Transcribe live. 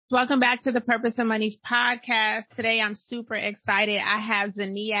Welcome back to the Purpose of Money podcast. Today, I'm super excited. I have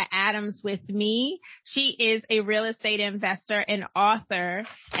Zinnia Adams with me. She is a real estate investor and author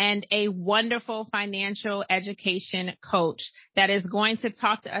and a wonderful financial education coach that is going to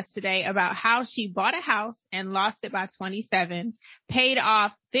talk to us today about how she bought a house and lost it by 27, paid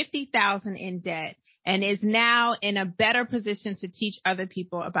off $50,000 in debt, and is now in a better position to teach other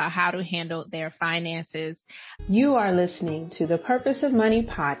people about how to handle their finances. You are listening to the Purpose of Money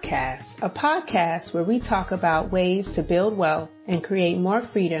podcast, a podcast where we talk about ways to build wealth and create more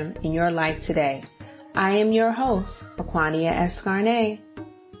freedom in your life today. I am your host, Aquania Escarnet.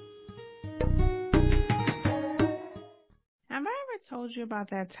 Told you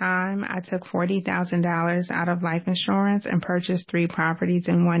about that time I took $40,000 out of life insurance and purchased 3 properties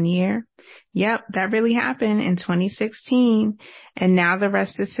in 1 year? Yep, that really happened in 2016. And now the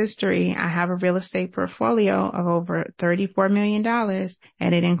rest is history. I have a real estate portfolio of over $34 million,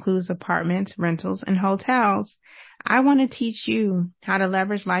 and it includes apartments, rentals, and hotels. I want to teach you how to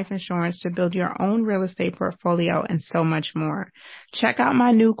leverage life insurance to build your own real estate portfolio and so much more. Check out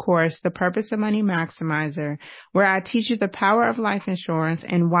my new course, The Purpose of Money Maximizer, where I teach you the power of life insurance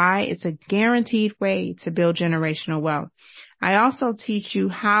and why it's a guaranteed way to build generational wealth. I also teach you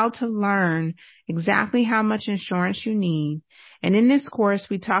how to learn exactly how much insurance you need. And in this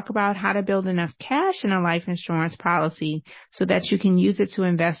course, we talk about how to build enough cash in a life insurance policy so that you can use it to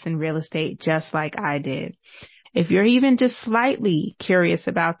invest in real estate just like I did. If you're even just slightly curious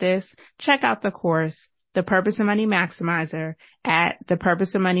about this, check out the course, The Purpose of Money Maximizer, at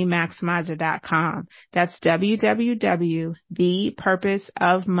thepurposeofmoneymaximizer.com. That's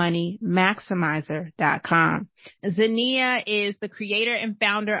www.thepurposeofmoneymaximizer.com. Zinnia is the creator and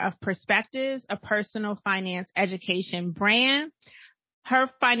founder of Perspectives, a personal finance education brand. Her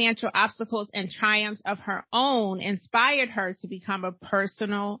financial obstacles and triumphs of her own inspired her to become a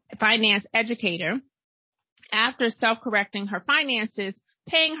personal finance educator. After self-correcting her finances,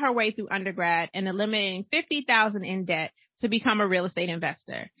 paying her way through undergrad, and eliminating $50,000 in debt to become a real estate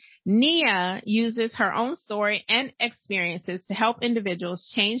investor, Nia uses her own story and experiences to help individuals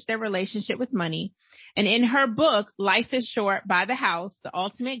change their relationship with money. And in her book, Life is Short, Buy the House, The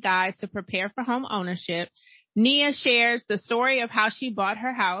Ultimate Guide to Prepare for Home Ownership, Nia shares the story of how she bought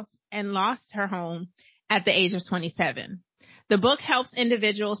her house and lost her home at the age of 27. The book helps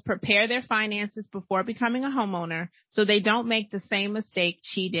individuals prepare their finances before becoming a homeowner so they don't make the same mistake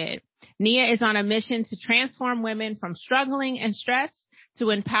she did. Nia is on a mission to transform women from struggling and stressed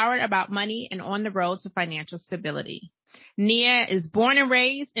to empowered about money and on the road to financial stability. Nia is born and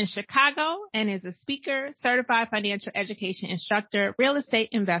raised in Chicago and is a speaker, certified financial education instructor, real estate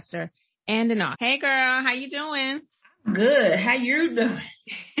investor, and an author. Hey girl, how you doing? Good. How you doing?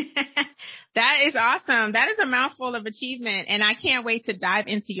 That is awesome. That is a mouthful of achievement, and I can't wait to dive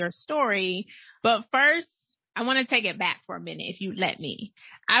into your story. But first, I want to take it back for a minute, if you let me.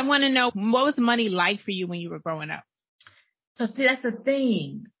 I want to know, what was money like for you when you were growing up? So see, that's the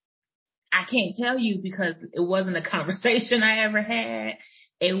thing. I can't tell you because it wasn't a conversation I ever had.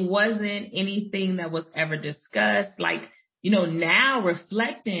 It wasn't anything that was ever discussed. Like, now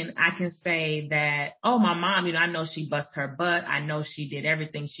reflecting, I can say that, my mom, I know she busted her butt. I know she did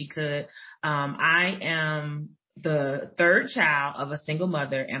everything she could. I am the third child of a single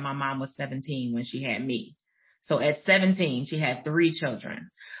mother, and my mom was 17 when she had me. So at 17, she had 3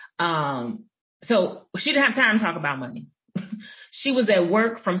 children. So she didn't have time to talk about money. She was at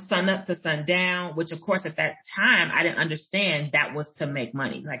work from sun up to sundown, which of course at that time I didn't understand that was to make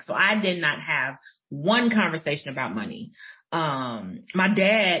money. So I did not have one conversation about money. My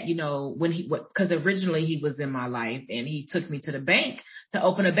dad, because originally he was in my life and he took me to the bank to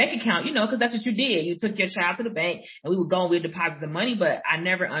open a bank account, because that's what you did. You took your child to the bank and we would go and we'd deposit the money, but I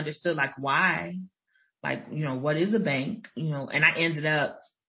never understood why, what is a bank, and I ended up,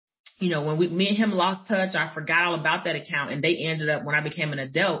 when me and him lost touch, I forgot all about that account, and they ended up, when I became an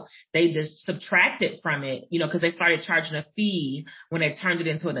adult, they just subtracted from it, because they started charging a fee when they turned it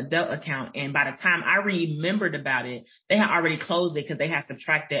into an adult account. And by the time I remembered about it, they had already closed it because they had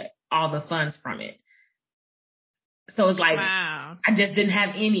subtracted all the funds from it. So it's wow. I just didn't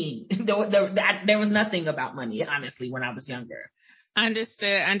have any, there was nothing about money, honestly, when I was younger.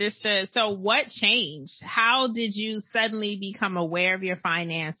 Understood. So what changed? How did you suddenly become aware of your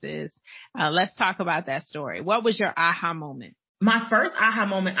finances? Let's talk about that story. What was your aha moment? My first aha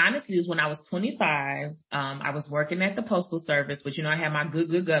moment, honestly, is when I was 25. I was working at the Postal Service, but, I had my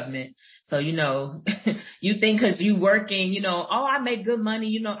good government. So, you think because you working, oh, I make good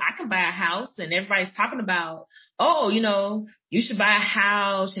money, I can buy a house, and everybody's talking about, oh, you should buy a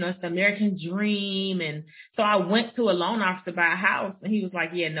house, it's the American dream. And so I went to a loan officer to buy a house, and he was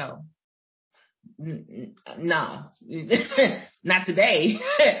like, yeah, no, not today.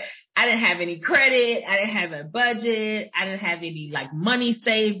 I didn't have any credit. I didn't have a budget. I didn't have any money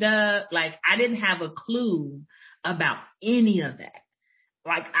saved up. I didn't have a clue about any of that.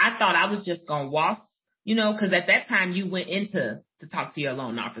 I thought I was just going to waltz, cause at that time you went to talk to your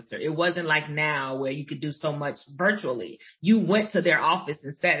loan officer. It wasn't like now where you could do so much virtually. You went to their office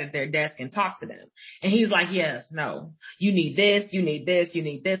and sat at their desk and talked to them. And he's like, yes, no, you need this, you need this, you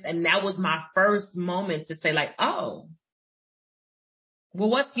need this. And that was my first moment to say oh, well,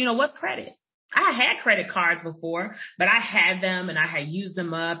 what's credit? I had credit cards before, but I had them and I had used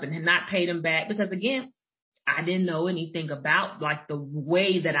them up and had not paid them back because, again, I didn't know anything about the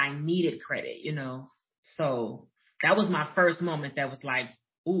way that I needed credit, So that was my first moment that was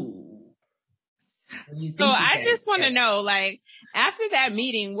ooh. So I just want to know, after that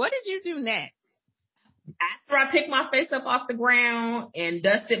meeting, what did you do next? After I picked my face up off the ground and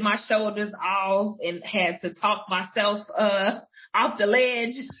dusted my shoulders off and had to talk myself off the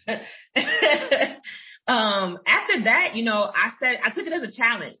ledge, after that, I took it as a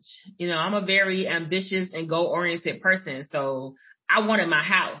challenge. I'm a very ambitious and goal-oriented person, so I wanted my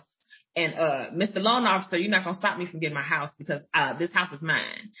house. And Mr. Loan Officer, you're not going to stop me from getting my house because this house is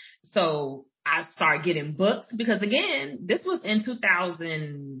mine. So I started getting books because, again, this was in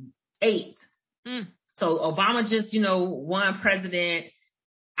 2008. So Obama just, won president.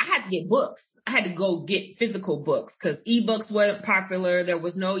 I had to get books. I had to go get physical books because ebooks weren't popular. There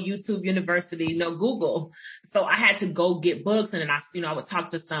was no YouTube University, no Google. So I had to go get books. And then I would talk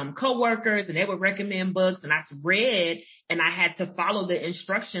to some coworkers and they would recommend books, and I read, and I had to follow the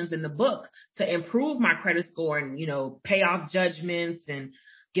instructions in the book to improve my credit score and, pay off judgments and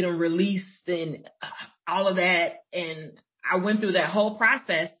get them released and all of that. And I went through that whole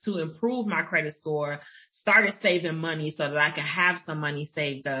process to improve my credit score, started saving money so that I could have some money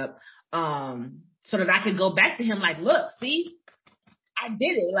saved up, so that I could go back to him look, see, I did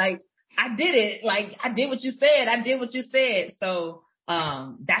it. I did it. I did what you said. I did what you said. So,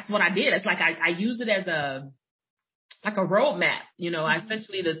 that's what I did. It's I used it as a roadmap, I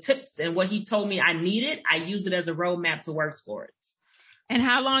essentially the tips and what he told me I needed, I used it as a roadmap to work towards. And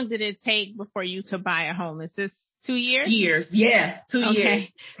how long did it take before you could buy a home? Is this 2 years? Years. Yeah. 2 years.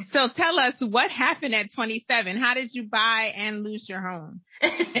 So tell us what happened at 27. How did you buy and lose your home?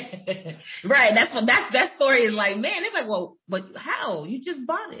 Right. That story is man, they're well, but how? You just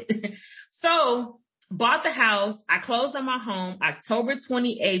bought it. So bought the house. I closed on my home October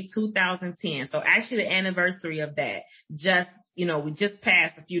 28, 2010. So actually the anniversary of that we just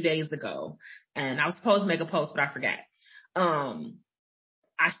passed a few days ago, and I was supposed to make a post, but I forgot. I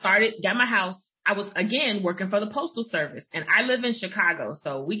got my house. I was, again, working for the Postal Service, and I live in Chicago.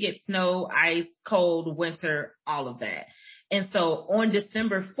 So we get snow, ice, cold, winter, all of that. And so on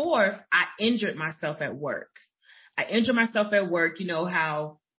December 4th, I injured myself at work. You know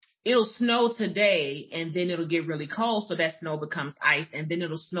how it'll snow today and then it'll get really cold. So that snow becomes ice, and then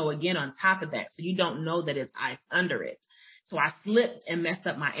it'll snow again on top of that. So you don't know that it's ice under it. So I slipped and messed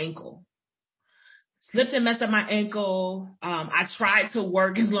up my ankle. I tried to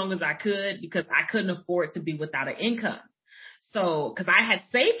work as long as I could because I couldn't afford to be without an income. So, cause I had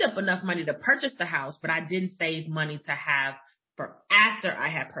saved up enough money to purchase the house, but I didn't save money to have for after I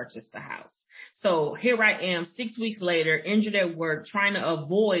had purchased the house. So here I am 6 weeks later, injured at work, trying to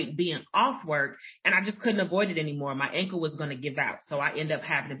avoid being off work, and I just couldn't avoid it anymore. My ankle was going to give out. So I ended up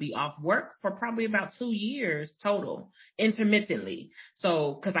having to be off work for probably about 2 years total, intermittently.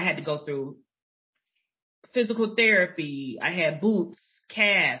 So, cause I had to go through physical therapy. I had boots,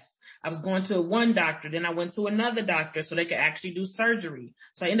 casts. I was going to one doctor, then I went to another doctor so they could actually do surgery.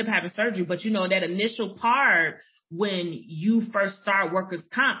 So I ended up having surgery. But that initial part when you first start workers'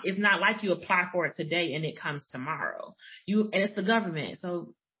 comp, it's not like you apply for it today and it comes tomorrow. And it's the government.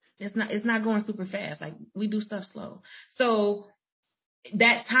 So it's not going super fast. We do stuff slow. So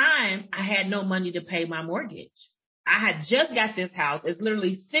that time I had no money to pay my mortgage. I had just got this house. It's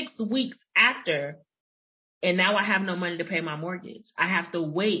literally 6 weeks after. And now I have no money to pay my mortgage. I have to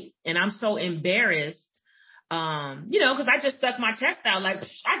wait. And I'm so embarrassed, cause I just stuck my chest out I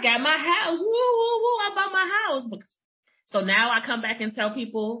got my house. Woo, woo, woo. I bought my house. So now I come back and tell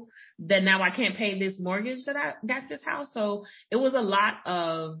people that now I can't pay this mortgage that I got this house. So it was a lot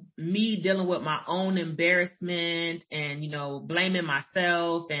of me dealing with my own embarrassment and, blaming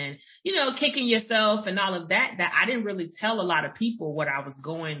myself and, kicking yourself and all of that I didn't really tell a lot of people what I was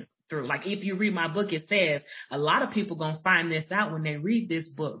going through. Like if you read my book, it says a lot of people gonna find this out when they read this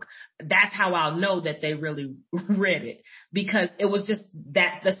book. That's how I'll know that they really read it, because it was just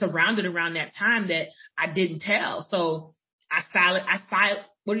that surrounded around that time that I didn't tell. So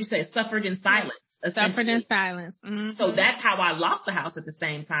what do you say? Suffered in silence. Suffered in silence. Mm-hmm. So that's how I lost the house at the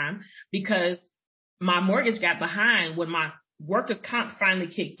same time, because my mortgage got behind. When my workers' comp finally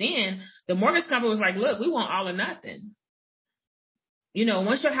kicked in, the mortgage company was like, look, we want all or nothing.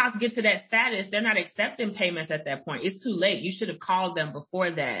 Once your house gets to that status, they're not accepting payments at that point. It's too late. You should have called them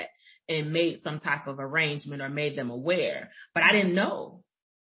before that and made some type of arrangement or made them aware. But I didn't know.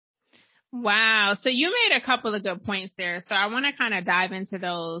 Wow. So you made a couple of good points there. So I want to kind of dive into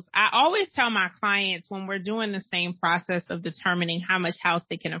those. I always tell my clients when we're doing the same process of determining how much house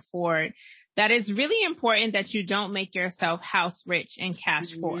they can afford, that it's really important that you don't make yourself house rich and cash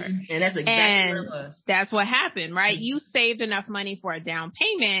poor. And that's exactly what it was. That's what happened, right? Mm-hmm. You saved enough money for a down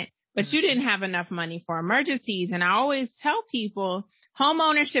payment, but you didn't have enough money for emergencies. And I always tell people,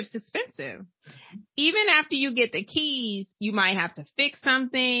 homeownership's expensive. Even after you get the keys, you might have to fix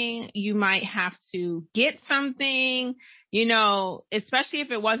something. You might have to get something, especially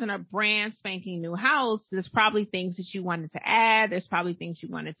if it wasn't a brand spanking new house. There's probably things that you wanted to add. There's probably things you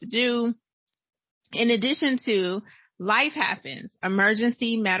wanted to do. In addition to, life happens,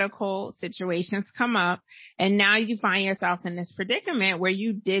 emergency medical situations come up, and now you find yourself in this predicament where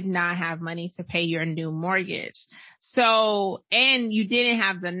you did not have money to pay your new mortgage. So, and you didn't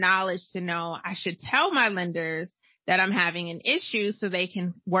have the knowledge to know I should tell my lenders that I'm having an issue so they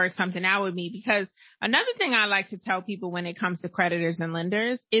can work something out with me. Because another thing I like to tell people when it comes to creditors and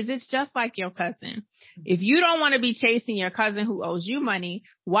lenders is it's just like your cousin. If you don't want to be chasing your cousin who owes you money,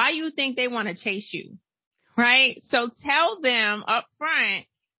 why you think they want to chase you? Right? So tell them up front,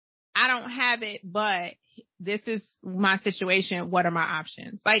 I don't have it, but this is my situation. What are my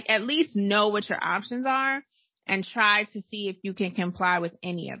options? Like, at least know what your options are and try to see if you can comply with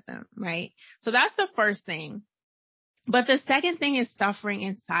any of them. Right? So that's the first thing. But the second thing is suffering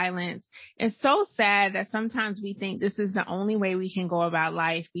in silence. It's so sad that sometimes we think this is the only way we can go about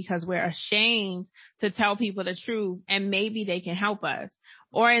life because we're ashamed to tell people the truth and maybe they can help us.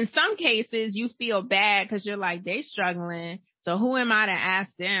 Or in some cases, you feel bad because you're like, they're struggling, so who am I to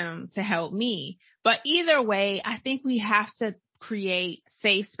ask them to help me? But either way, I think we have to create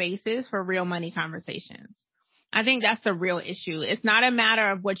safe spaces for real money conversations. I think that's the real issue. It's not a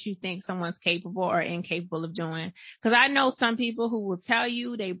matter of what you think someone's capable or incapable of doing. Because I know some people who will tell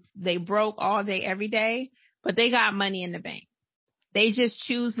you they broke all day, every day, but they got money in the bank. They just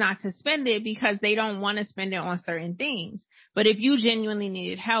choose not to spend it because they don't want to spend it on certain things. But if you genuinely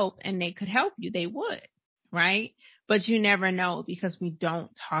needed help and they could help you, they would, right? But you never know because we don't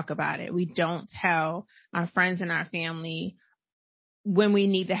talk about it. We don't tell our friends and our family when we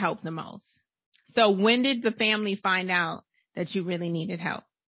need the help the most. So when did the family find out that you really needed help?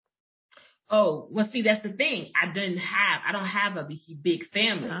 Oh, well, see, that's the thing. I don't have a big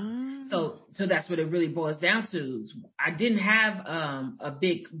family. So that's what it really boils down to. I didn't have a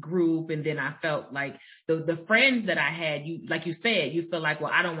big group. And then I felt like the friends that I had, like you said, you feel like,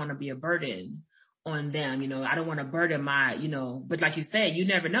 well, I don't want to be a burden on them. I don't want to burden but like you said, you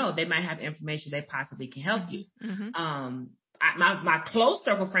never know. They might have information they possibly can help you. Mm-hmm. My close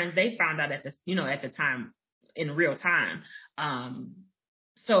circle friends, they found out at the time, in real time.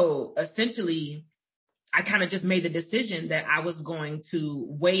 So essentially I kind of just made the decision that I was going to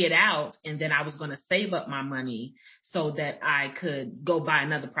weigh it out, and then I was going to save up my money so that I could go buy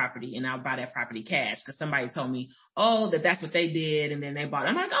another property, and I'll buy that property cash. Because somebody told me, that's what they did, and then they bought it.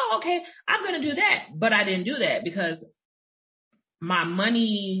 I'm like, okay, I'm going to do that. But I didn't do that because my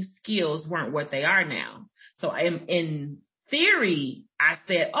money skills weren't what they are now. So in theory, I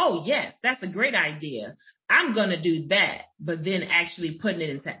said, yes, that's a great idea. I'm going to do that. But then actually putting it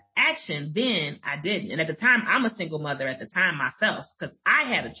into action, then I didn't. And at the time, I'm a single mother at the time myself because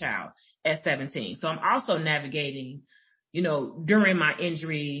I had a child at 17. So I'm also navigating, during my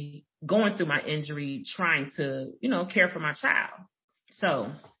injury, going through my injury, trying to, care for my child.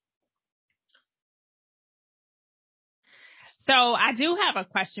 So I do have a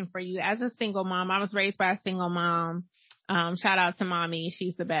question for you. As a single mom, I was raised by a single mom. Shout out to mommy.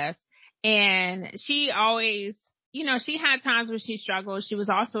 She's the best. And she always, she had times where she struggled. She was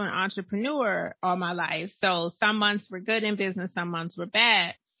also an entrepreneur all my life. So some months were good in business, some months were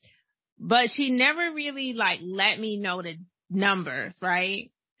bad. but she never really let me know the numbers,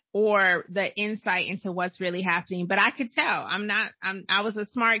 right? Or the insight into what's really happening. But I could tell I was a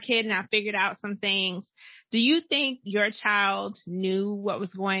smart kid and I figured out some things. Do you think your child knew what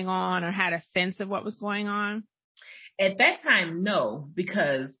was going on or had a sense of what was going on? At that time, no,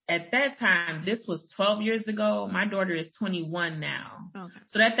 because at that time, this was 12 years ago. My daughter is 21 now. Okay.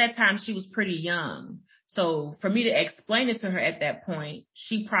 So at that time, she was pretty young. So for me to explain it to her at that point,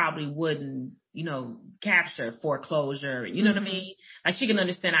 she probably wouldn't, capture foreclosure. You know what I mean? Like, she can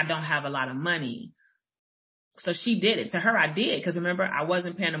understand I don't have a lot of money. So she did it. To her, I did. Because remember, I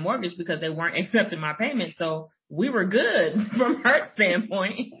wasn't paying a mortgage because they weren't accepting my payment. So we were good from her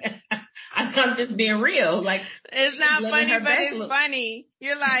standpoint. I'm just being real. Like, it's not funny, but it's funny.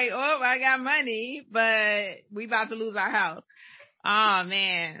 You're like, oh, I got money, but we about to lose our house. Oh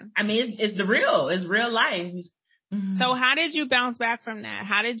man. I mean, it's it's real life. So how did you bounce back from that?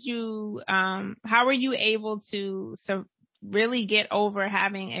 How were you able to really get over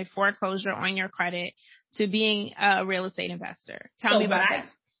having a foreclosure on your credit to being a real estate investor? Tell me about that.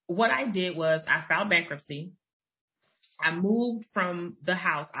 What I did was I filed bankruptcy. I moved from the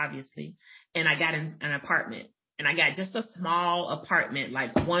house, obviously, and I got an apartment. And I got just a small apartment,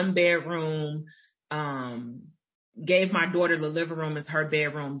 like 1 bedroom, gave my daughter the living room as her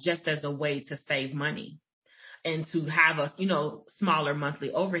bedroom just as a way to save money and to have a, smaller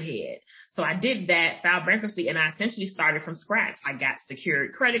monthly overhead. So I did that, filed bankruptcy, and I essentially started from scratch. I got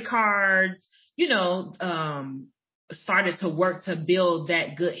secured credit cards, started to work to build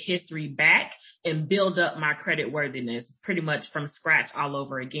that good history back and build up my credit worthiness pretty much from scratch all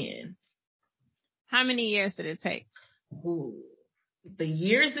over again. How many years did it take? Ooh, the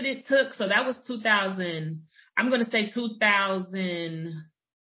years that it took. So that was 2000. I'm going to say 2000,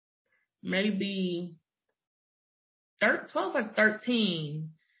 maybe 12 or 13.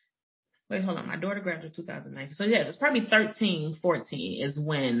 Wait, hold on. My daughter graduated 2019. So yes, it's probably 13, 14 is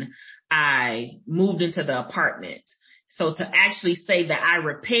when I moved into the apartment. So to actually say that I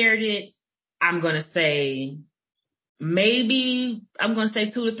repaired it, I'm going to say 2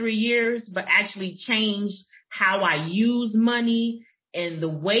 to 3 years, but actually change how I use money and the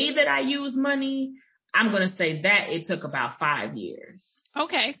way that I use money, I'm going to say that it took about 5 years.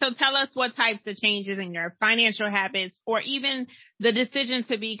 Okay. So tell us what types of changes in your financial habits or even the decision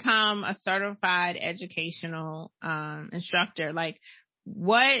to become a certified educational instructor. Like,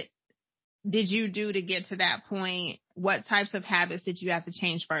 what did you do to get to that point? What types of habits did you have to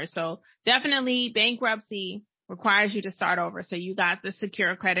change first? So definitely bankruptcy requires you to start over. So you got the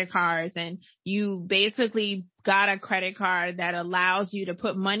secure credit cards and you basically got a credit card that allows you to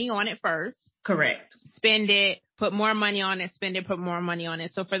put money on it first. Correct. Spend it, put more money on it, spend it, put more money on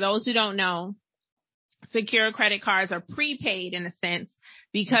it. So for those who don't know, secure credit cards are prepaid in a sense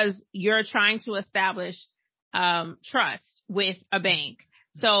because you're trying to establish trust with a bank.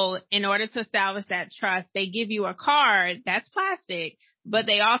 So in order to establish that trust, they give you a card that's plastic, but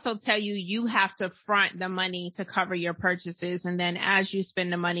they also tell you you have to front the money to cover your purchases. And then as you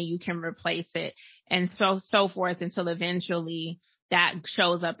spend the money, you can replace it and so forth until eventually that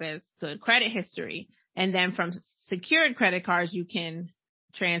shows up as good credit history. And then from secured credit cards, you can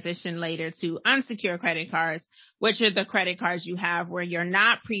transition later to unsecured credit cards, which are the credit cards you have where you're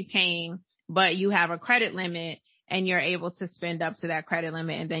not prepaying, but you have a credit limit and you're able to spend up to that credit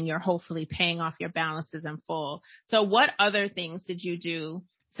limit. And then you're hopefully paying off your balances in full. So what other things did you do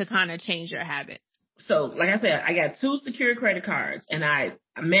to kind of change your habits? So like I said, I got 2 secured credit cards and I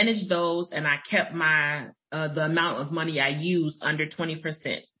managed those and I kept the amount of money I used under 20%.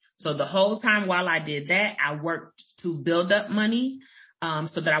 So the whole time while I did that, I worked to build up money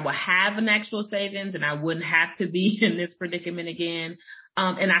so that I would have an actual savings and I wouldn't have to be in this predicament again.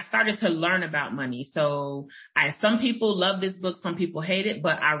 And I started to learn about money. So some people love this book, some people hate it,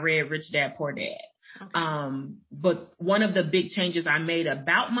 but I read Rich Dad, Poor Dad. Okay. But one of the big changes I made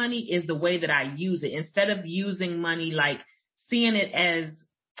about money is the way that I use it. Instead of using money, like seeing it as,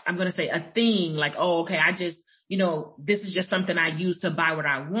 I'm going to say a thing, like, oh, okay, this is just something I use to buy what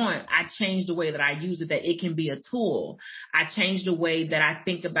I want. I changed the way that I use it, that it can be a tool. I changed the way that I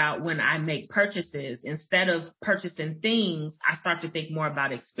think about when I make purchases. Instead of purchasing things, I start to think more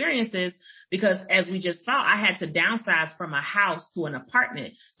about experiences because as we just saw, I had to downsize from a house to an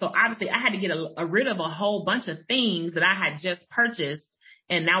apartment. So obviously I had to get rid of a whole bunch of things that I had just purchased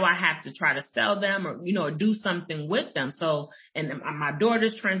And now I have to try to sell them or, do something with them. So, and my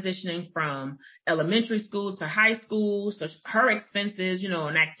daughter's transitioning from elementary school to high school. So her expenses,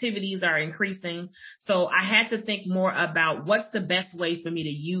 and activities are increasing. So I had to think more about what's the best way for me to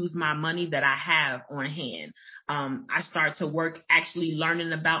use my money that I have on hand. I started to work actually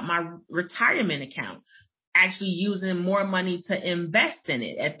learning about my retirement account, actually using more money to invest in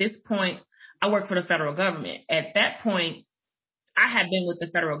it. At this point, I work for the federal government. At that point, I had been with the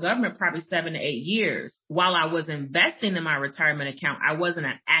federal government probably 7 to 8 years. While I was investing in my retirement account, I wasn't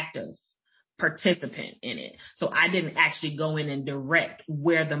an active participant in it. So I didn't actually go in and direct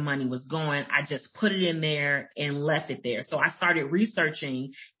where the money was going. I just put it in there and left it there. So I started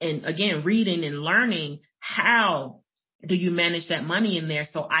researching and again, reading and learning how do you manage that money in there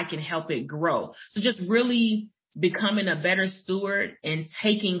so I can help it grow. So just really becoming a better steward and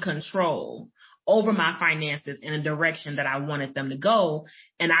taking control over my finances in a direction that I wanted them to go.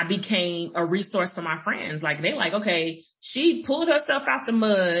 And I became a resource for my friends. Like they like, okay, she pulled herself out the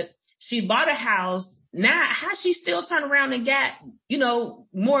mud. She bought a house. Now, how she still turn around and got,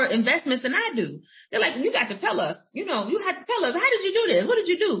 more investments than I do? They're like, you got to tell us, you have to tell us, how did you do this? What did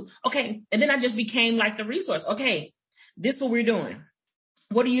you do? Okay. And then I just became like the resource. Okay, this is what we're doing.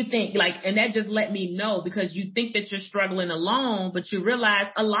 What do you think? And that just let me know, because you think that you're struggling alone, but you realize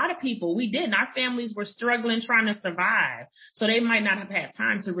a lot of people, our families were struggling, trying to survive. So they might not have had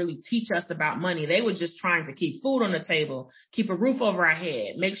time to really teach us about money. They were just trying to keep food on the table, keep a roof over our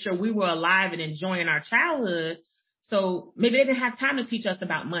head, make sure we were alive and enjoying our childhood. So maybe they didn't have time to teach us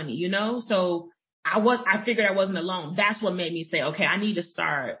about money, So I figured I wasn't alone. That's what made me say, okay, I need to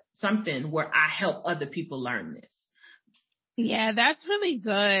start something where I help other people learn this. Yeah, that's really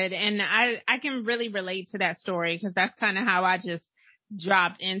good. And I can really relate to that story, because that's kind of how I just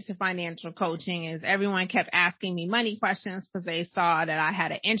dropped into financial coaching. Is everyone kept asking me money questions because they saw that I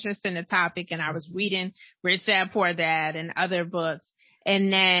had an interest in the topic, and I was reading Rich Dad, Poor Dad and other books.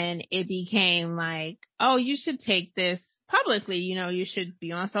 And then it became like, oh, you should take this publicly. You should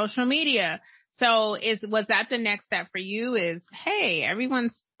be on social media. So was that the next step for you? Is, hey,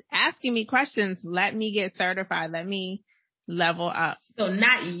 everyone's asking me questions. Let me get certified. Let me level up. So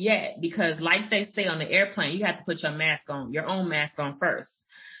not yet, because like they say on the airplane, you have to put your own mask on first.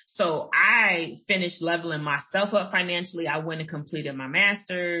 So I finished leveling myself up financially. I went and completed my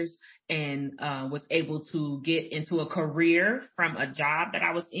master's and was able to get into a career from a job that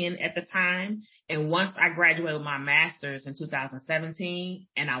I was in at the time. And once I graduated with my master's in 2017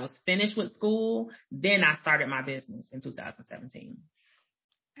 and I was finished with school, then I started my business in 2017.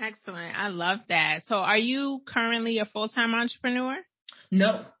 Excellent. I love that. So are you currently a full-time entrepreneur?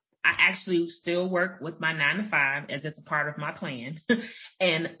 No, I actually still work with my 9 to 5 as it's a part of my plan.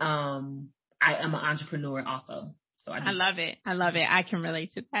 And I am an entrepreneur also. So I love it. I love it. I can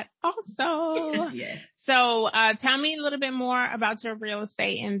relate to that also. Yes. So tell me a little bit more about your real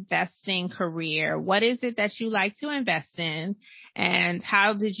estate investing career. What is it that you like to invest in, and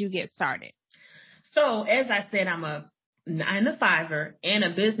how did you get started? So as I said, I'm a 9 to 5er and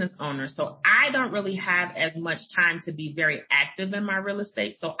a business owner. So I don't really have as much time to be very active in my real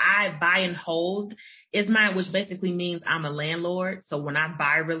estate. So I buy and hold is mine, which basically means I'm a landlord. So when I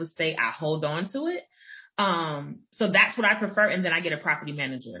buy real estate, I hold on to it. So that's what I prefer. And then I get a property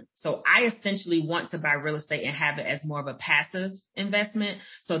manager. So I essentially want to buy real estate and have it as more of a passive investment,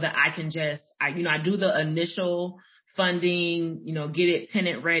 so that I can I do the initial funding, get it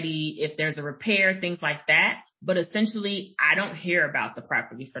tenant ready. If there's a repair, things like that. But essentially, I don't hear about the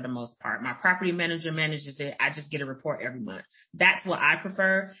property for the most part. My property manager manages it. I just get a report every month. That's what I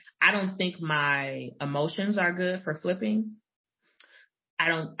prefer. I don't think my emotions are good for flipping. I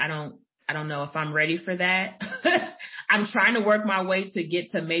don't know if I'm ready for that. I'm trying to work my way to get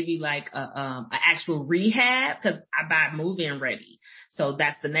to maybe like a actual rehab, because I buy move-in ready. So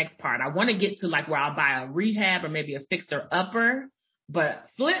that's the next part. I want to get to like where I'll buy a rehab or maybe a fixer upper, but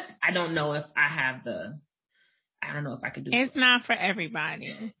flip, I don't know if I could do it. It's not for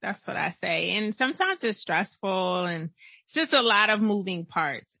everybody. That's what I say. And sometimes it's stressful, and it's just a lot of moving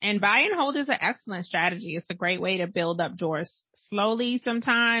parts. And buy and hold is an excellent strategy. It's a great way to build up doors slowly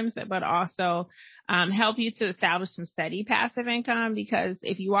sometimes, but also help you to establish some steady passive income, because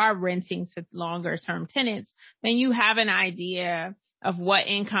if you are renting to longer term tenants, then you have an idea of what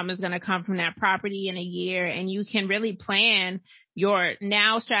income is going to come from that property in a year, and you can really plan your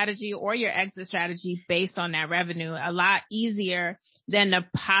now strategy or your exit strategy based on that revenue a lot easier than the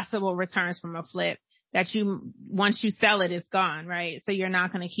possible returns from a flip that once you sell it, it's gone, right? So you're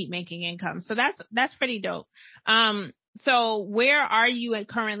not going to keep making income. So that's pretty dope. So where are you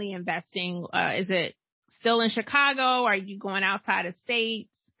currently investing? Is it still in Chicago? Are you going outside of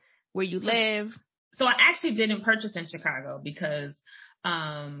states where you live? So I actually didn't purchase in Chicago because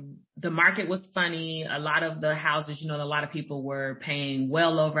the market was funny. A lot of the houses, a lot of people were paying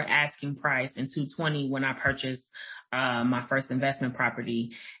well over asking price in 220 when I purchased my first investment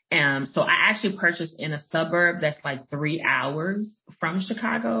property. So I actually purchased in a suburb that's like 3 hours from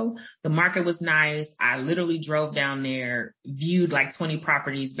Chicago. The market was nice. I literally drove down there, viewed like 20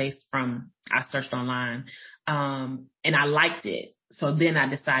 properties I searched online. And I liked it. So then I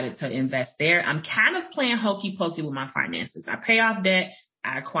decided to invest there. I'm kind of playing hokey pokey with my finances. I pay off debt,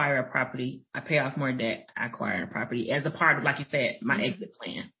 I acquire a property. I pay off more debt, I acquire a property as a part of, like you said, my exit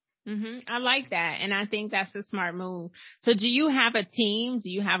plan. I like that. And I think that's a smart move. So do you have a team? Do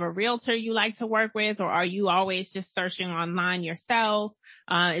you have a realtor you like to work with, or are you always just searching online yourself?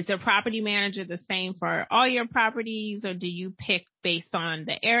 Is the property manager the same for all your properties, or do you pick based on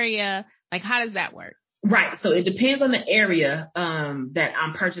the area? Like, how does that work? Right. So it depends on the area that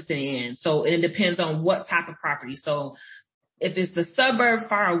I'm purchasing in. So it depends on what type of property. So if it's the suburb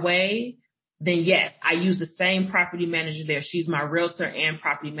far away, then yes, I use the same property manager there. She's my realtor and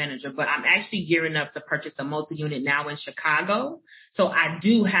property manager, but I'm actually gearing up to purchase a multi-unit now in Chicago. So I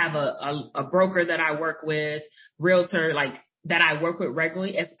do have a broker that I work with, realtor, like that I work with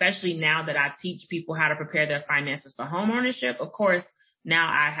regularly, especially now that I teach people how to prepare their finances for homeownership. Of course, now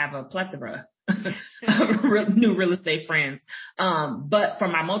I have a plethora of new real estate friends. But for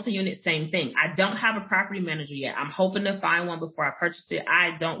my multi-unit, same thing. I don't have a property manager yet. I'm hoping to find one before I purchase it.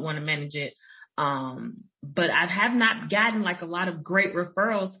 I don't want to manage it. But I have not gotten like a lot of great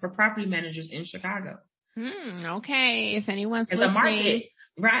referrals for property managers in Chicago. Okay. If anyone's listening. It's a market.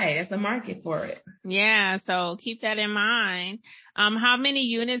 Right. It's a market for it. Yeah. So keep that in mind. How many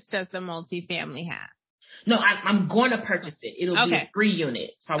units does the multifamily have? No, I'm going to purchase it. It'll be a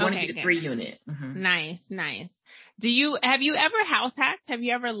 3-unit. So I want to get a 3-unit. Mm-hmm. Nice. Have you ever house hacked? Have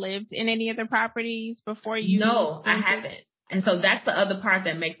you ever lived in any of the properties before you? No, I haven't. And so that's the other part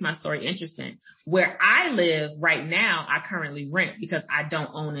that makes my story interesting. Where I live right now, I currently rent because I don't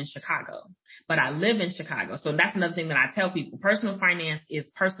own in Chicago, but I live in Chicago. So that's another thing that I tell people. Personal finance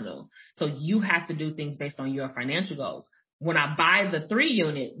is personal. So you have to do things based on your financial goals. When I buy the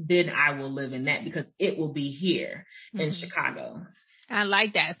 3-unit, then I will live in that because it will be here in Chicago. I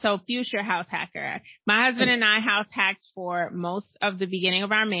like that. So future house hacker. My husband and I house hacked for most of the beginning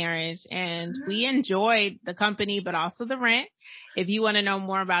of our marriage, and we enjoyed the company, but also the rent. If you want to know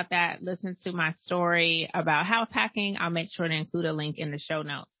more about that, listen to my story about house hacking. I'll make sure to include a link in the show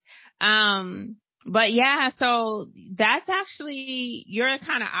notes. But yeah, so that's actually, you're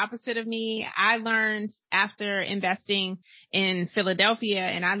kind of opposite of me. I learned after investing in Philadelphia,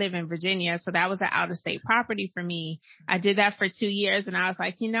 and I live in Virginia, so that was an out-of-state property for me. I did that for 2 years, and I was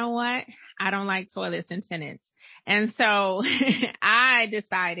like, you know what? I don't like toilets and tenants. And so I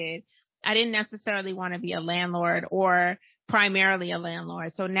decided I didn't necessarily want to be a landlord or primarily a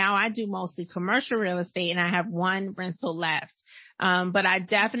landlord. So now I do mostly commercial real estate, and I have one rental left. But I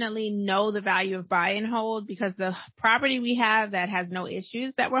definitely know the value of buy and hold because the property we have that has no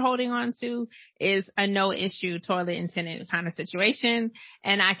issues that we're holding on to is a no issue toilet and tenant kind of situation,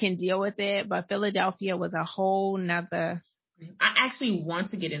 and I can deal with it. But Philadelphia was a whole nother. I actually want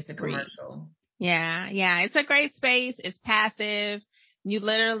to get into commercial. Yeah. It's a great space. It's passive. You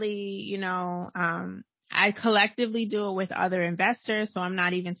literally, I collectively do it with other investors, so I'm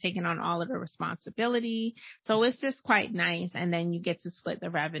not even taking on all of the responsibility. So it's just quite nice. And then you get to split the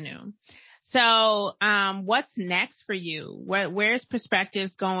revenue. So what's next for you? Where's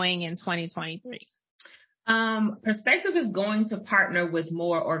Perspectives going in 2023? Perspective is going to partner with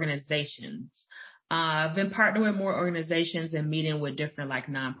more organizations. I've been partnering with more organizations and meeting with different like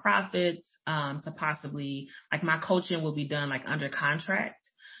nonprofits to possibly, like my coaching will be done like under contract.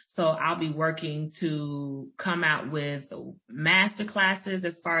 So I'll be working to come out with master classes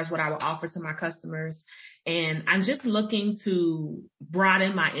as far as what I will offer to my customers. And I'm just looking to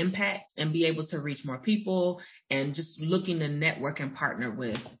broaden my impact and be able to reach more people and just looking to network and partner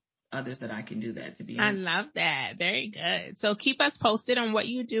with others that I can do that to be. I love that. Very good. So keep us posted on what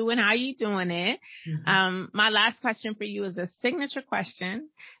you do and how you're doing it. My last question for you is a signature question.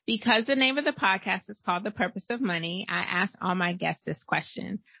 Because the name of the podcast is called The Purpose of Money, I ask all my guests this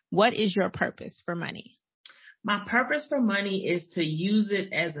question. What is your purpose for money? My purpose for money is to use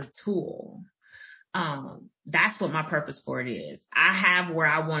it as a tool. That's what my purpose for it is. I have where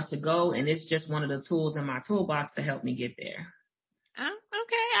I want to go, and it's just one of the tools in my toolbox to help me get there.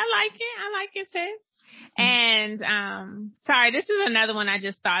 Okay. I like it, sis. And, sorry, this is another one I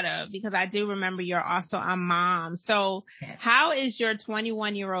just thought of because I do remember you're also a mom. So how is your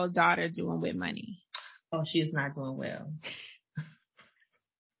 21-year-old daughter doing with money? Oh, she is not doing well.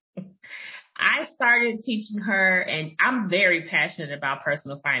 I started teaching her, and I'm very passionate about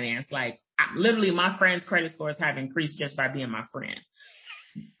personal finance. Like, literally, my friends' credit scores have increased just by being my friend.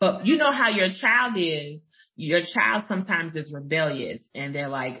 But you know how your child is. Your child sometimes is rebellious, and they're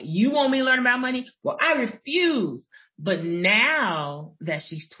like, you want me to learn about money? Well, I refuse. But now that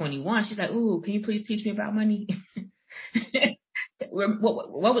she's 21, she's like, ooh, can you please teach me about money?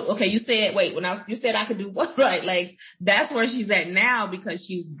 Okay, you said, wait, you said I could do what, right? Like, that's where she's at now, because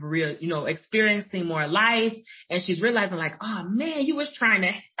she's real, experiencing more life, and she's realizing like, oh man, you was trying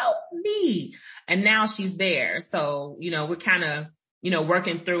to help me. And now she's there. So, we're kind of,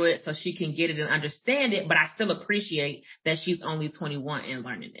 working through it so she can get it and understand it, but I still appreciate that she's only 21 and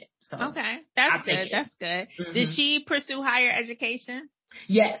learning it. So okay, that's good. That's good. Mm-hmm. Did she pursue higher education?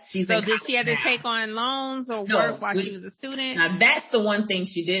 Yes, she's so did she have to take on loans or work while she was a student? Now that's the one thing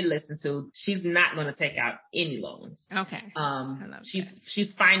she did listen to. She's not going to take out any loans. Okay.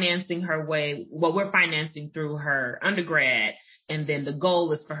 She's financing her way. Well, we're financing through her undergrad, and then the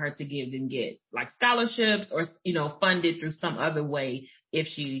goal is for her to get like scholarships or funded through some other way if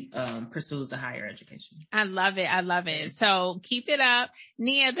she pursues a higher education. I love it. I love it. So keep it up.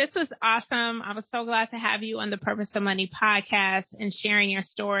 Nia, this was awesome. I was so glad to have you on the Purpose of Money podcast and sharing your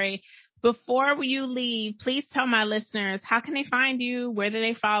story. Before you leave, please tell my listeners, how can they find you? Where do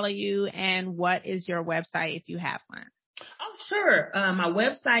they follow you? And what is your website if you have one? Oh, sure. My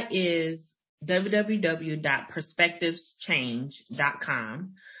website is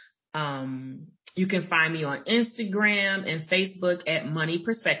www.perspectiveschange.com. You can find me on Instagram and Facebook at Money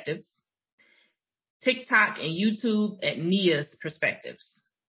Perspectives, TikTok and YouTube at Nia's Perspectives.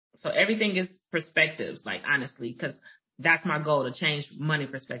 So everything is perspectives, like honestly, because that's my goal, to change money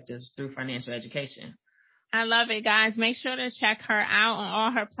perspectives through financial education. I love it, guys. Make sure to check her out on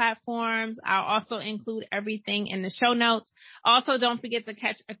all her platforms. I'll also include everything in the show notes. Also, don't forget to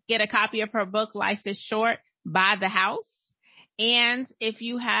get a copy of her book, Life is Short, Buy the House. And if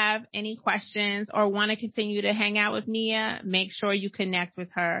you have any questions or want to continue to hang out with Nia, make sure you connect with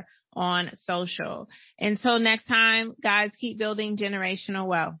her on social. Until next time, guys, keep building generational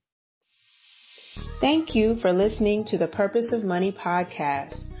wealth. Thank you for listening to the Purpose of Money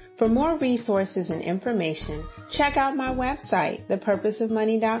podcast. For more resources and information, check out my website,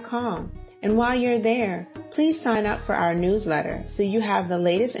 thepurposeofmoney.com. And while you're there, please sign up for our newsletter so you have the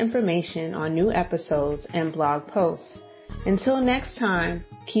latest information on new episodes and blog posts. Until next time,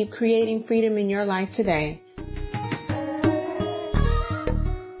 keep creating freedom in your life today.